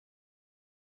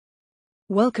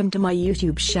Welcome to my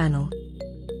YouTube channel.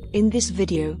 In this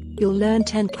video, you'll learn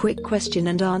 10 quick question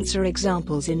and answer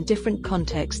examples in different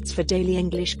contexts for daily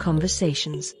English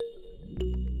conversations.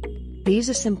 These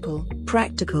are simple,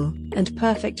 practical, and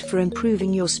perfect for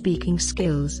improving your speaking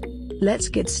skills. Let's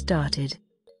get started.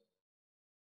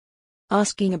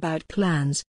 Asking about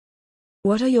plans.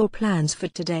 What are your plans for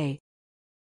today?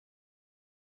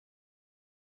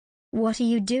 What are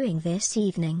you doing this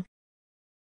evening?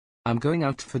 I'm going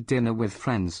out for dinner with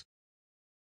friends.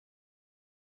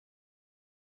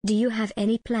 Do you have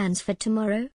any plans for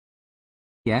tomorrow?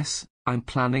 Yes, I'm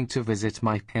planning to visit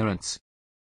my parents.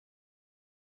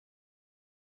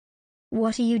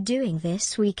 What are you doing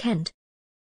this weekend?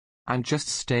 I'm just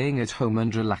staying at home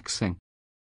and relaxing.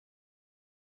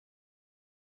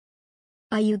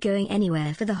 Are you going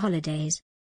anywhere for the holidays?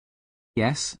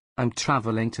 Yes, I'm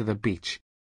traveling to the beach.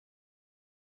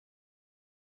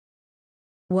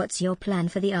 What's your plan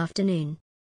for the afternoon?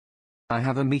 I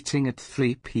have a meeting at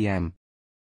 3 p.m.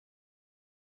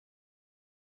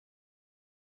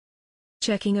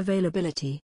 Checking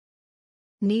availability.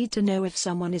 Need to know if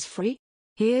someone is free?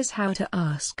 Here's how to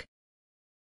ask.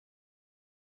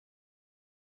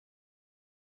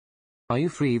 Are you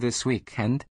free this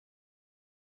weekend?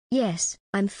 Yes,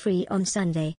 I'm free on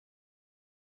Sunday.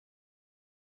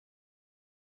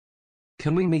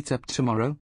 Can we meet up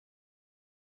tomorrow?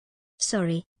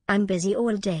 Sorry, I'm busy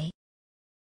all day.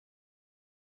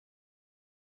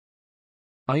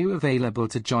 Are you available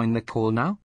to join the call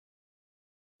now?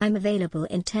 I'm available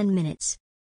in 10 minutes.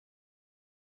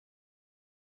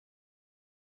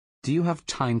 Do you have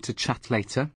time to chat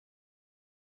later?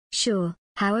 Sure,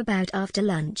 how about after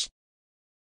lunch?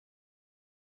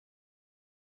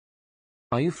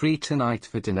 Are you free tonight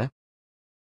for dinner?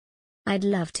 I'd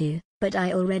love to, but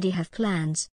I already have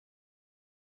plans.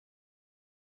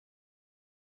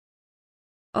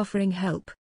 Offering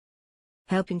help.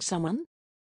 Helping someone?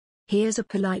 Here's a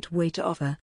polite way to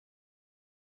offer.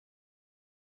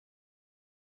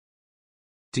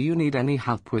 Do you need any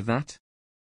help with that?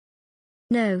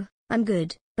 No, I'm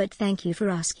good, but thank you for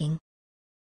asking.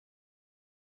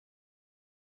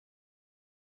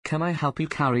 Can I help you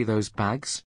carry those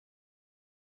bags?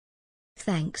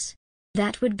 Thanks.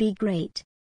 That would be great.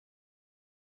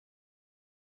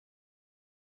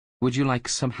 Would you like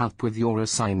some help with your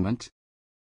assignment?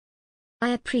 I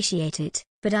appreciate it,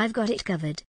 but I've got it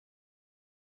covered.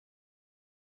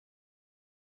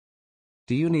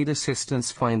 Do you need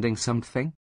assistance finding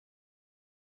something?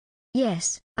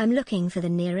 Yes, I'm looking for the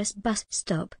nearest bus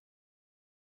stop.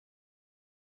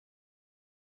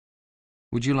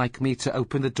 Would you like me to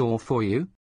open the door for you?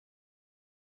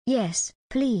 Yes,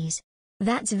 please.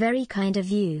 That's very kind of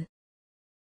you.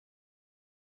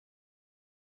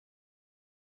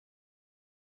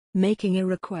 Making a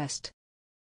request.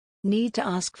 Need to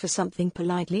ask for something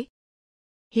politely?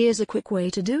 Here's a quick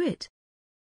way to do it.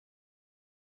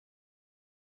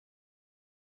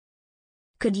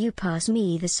 Could you pass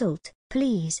me the salt,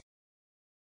 please?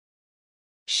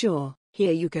 Sure,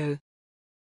 here you go.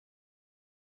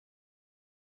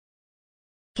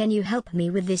 Can you help me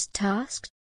with this task?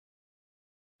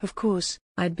 Of course,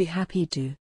 I'd be happy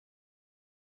to.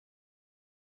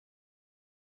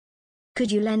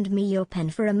 Could you lend me your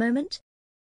pen for a moment?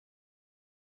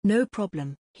 No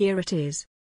problem, here it is.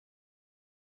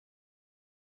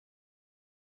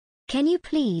 Can you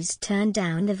please turn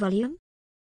down the volume?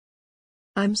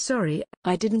 I'm sorry,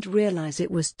 I didn't realize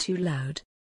it was too loud.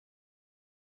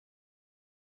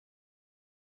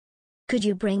 Could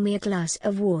you bring me a glass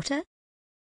of water?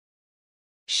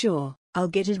 Sure, I'll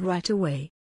get it right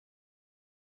away.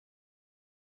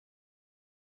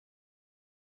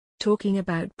 Talking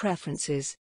about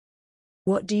preferences.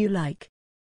 What do you like?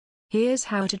 Here's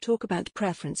how to talk about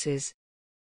preferences.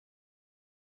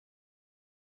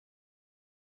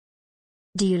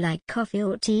 Do you like coffee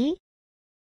or tea?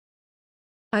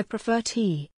 I prefer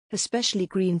tea, especially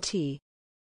green tea.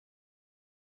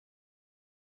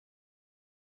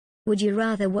 Would you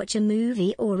rather watch a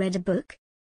movie or read a book?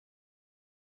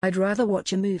 I'd rather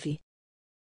watch a movie.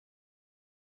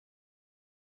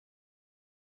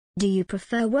 Do you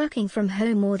prefer working from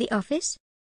home or the office?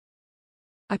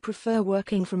 I prefer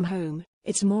working from home,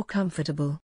 it's more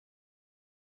comfortable.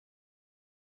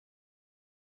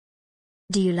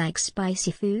 Do you like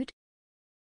spicy food?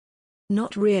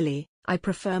 Not really, I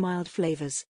prefer mild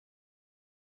flavors.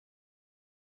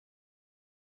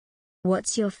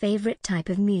 What's your favorite type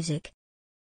of music?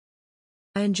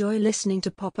 I enjoy listening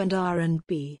to pop and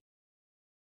R&B.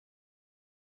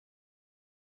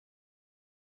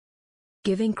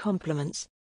 Giving compliments.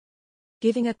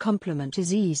 Giving a compliment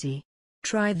is easy.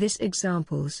 Try this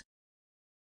examples.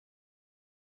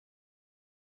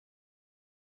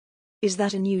 Is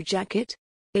that a new jacket?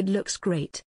 It looks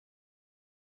great.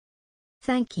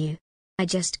 Thank you. I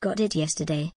just got it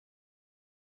yesterday.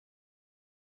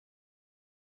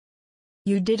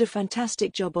 You did a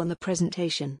fantastic job on the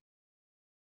presentation.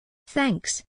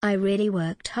 Thanks, I really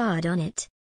worked hard on it.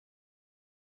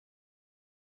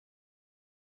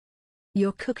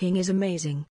 Your cooking is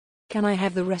amazing. Can I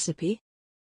have the recipe?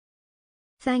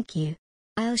 Thank you.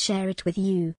 I'll share it with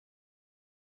you.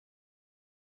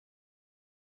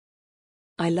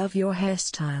 I love your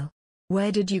hairstyle.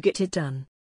 Where did you get it done?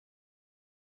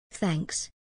 Thanks.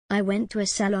 I went to a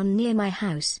salon near my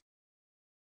house.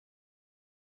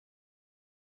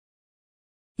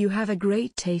 You have a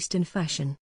great taste in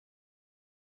fashion.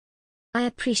 I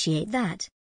appreciate that.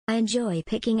 I enjoy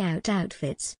picking out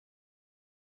outfits.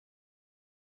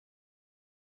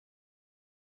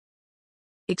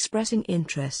 Expressing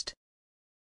interest.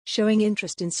 Showing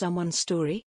interest in someone's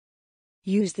story.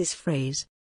 Use this phrase.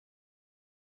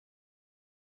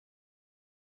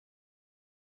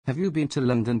 Have you been to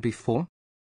London before?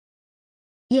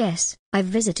 Yes, I've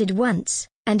visited once,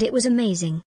 and it was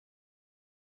amazing.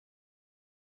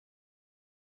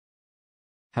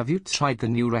 Have you tried the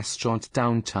new restaurant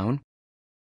downtown?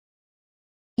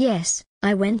 Yes,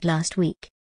 I went last week.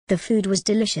 The food was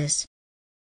delicious.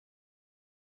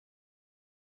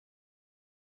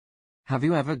 Have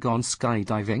you ever gone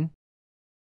skydiving?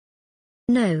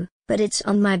 No, but it's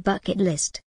on my bucket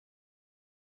list.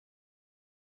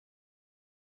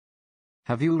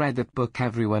 Have you read that book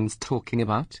everyone's talking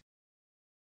about?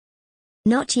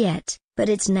 Not yet, but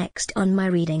it's next on my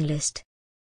reading list.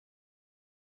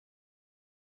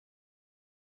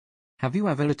 Have you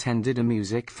ever attended a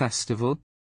music festival?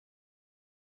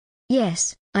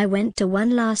 Yes, I went to one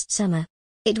last summer.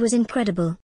 It was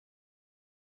incredible.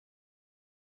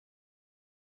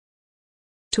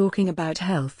 Talking about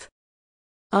health.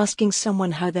 Asking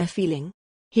someone how they're feeling.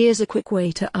 Here's a quick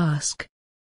way to ask.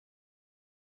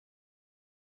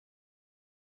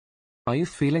 Are you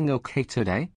feeling okay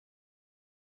today?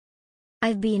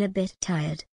 I've been a bit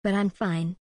tired, but I'm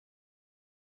fine.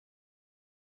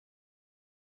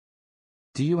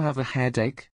 Do you have a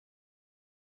headache?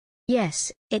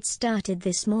 Yes, it started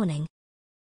this morning.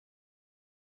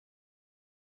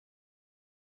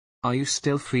 Are you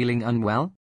still feeling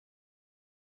unwell?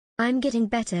 I'm getting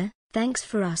better, thanks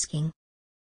for asking.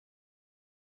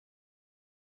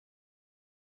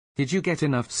 Did you get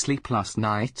enough sleep last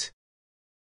night?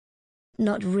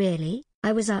 Not really,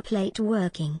 I was up late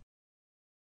working.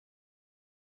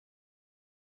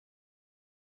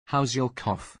 How's your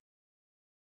cough?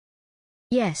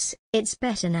 Yes, it's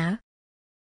better now.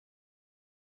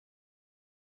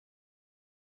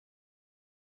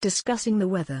 Discussing the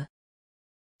weather.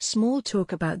 Small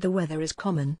talk about the weather is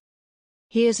common.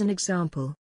 Here's an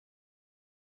example.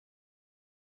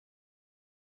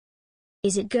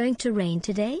 Is it going to rain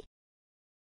today?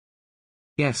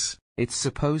 Yes, it's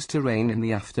supposed to rain in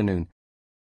the afternoon.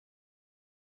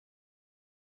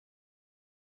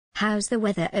 How's the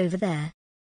weather over there?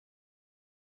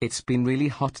 It's been really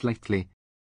hot lately.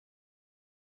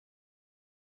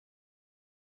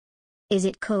 Is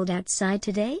it cold outside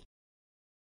today?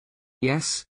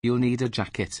 Yes, you'll need a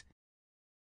jacket.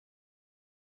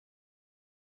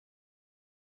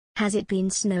 Has it been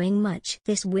snowing much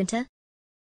this winter?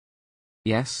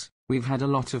 Yes, we've had a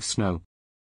lot of snow.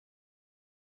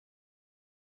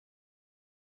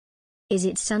 Is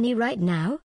it sunny right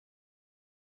now?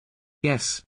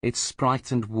 Yes, it's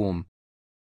bright and warm.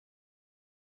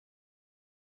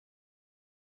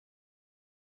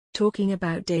 Talking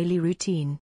about daily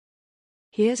routine.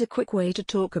 Here's a quick way to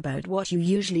talk about what you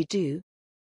usually do.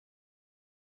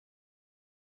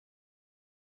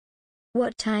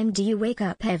 What time do you wake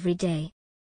up every day?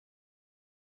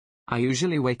 I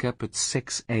usually wake up at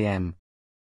 6 a.m.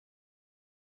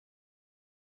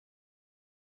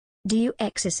 Do you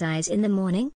exercise in the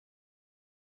morning?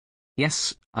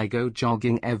 Yes, I go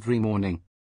jogging every morning.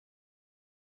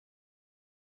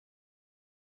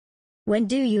 When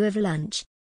do you have lunch?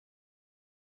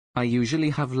 I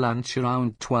usually have lunch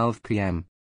around 12 p.m.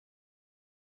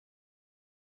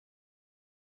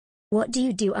 What do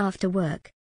you do after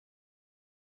work?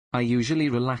 I usually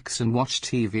relax and watch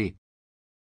TV.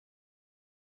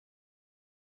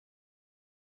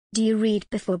 Do you read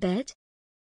before bed?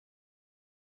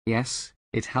 Yes,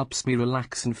 it helps me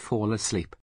relax and fall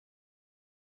asleep.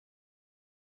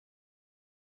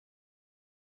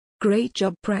 Great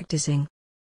job practicing.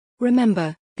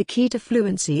 Remember, the key to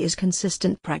fluency is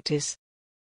consistent practice.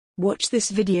 Watch this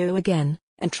video again,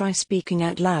 and try speaking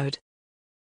out loud.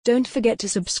 Don't forget to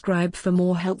subscribe for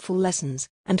more helpful lessons,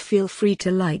 and feel free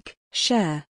to like,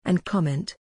 share, and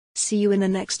comment. See you in the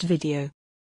next video.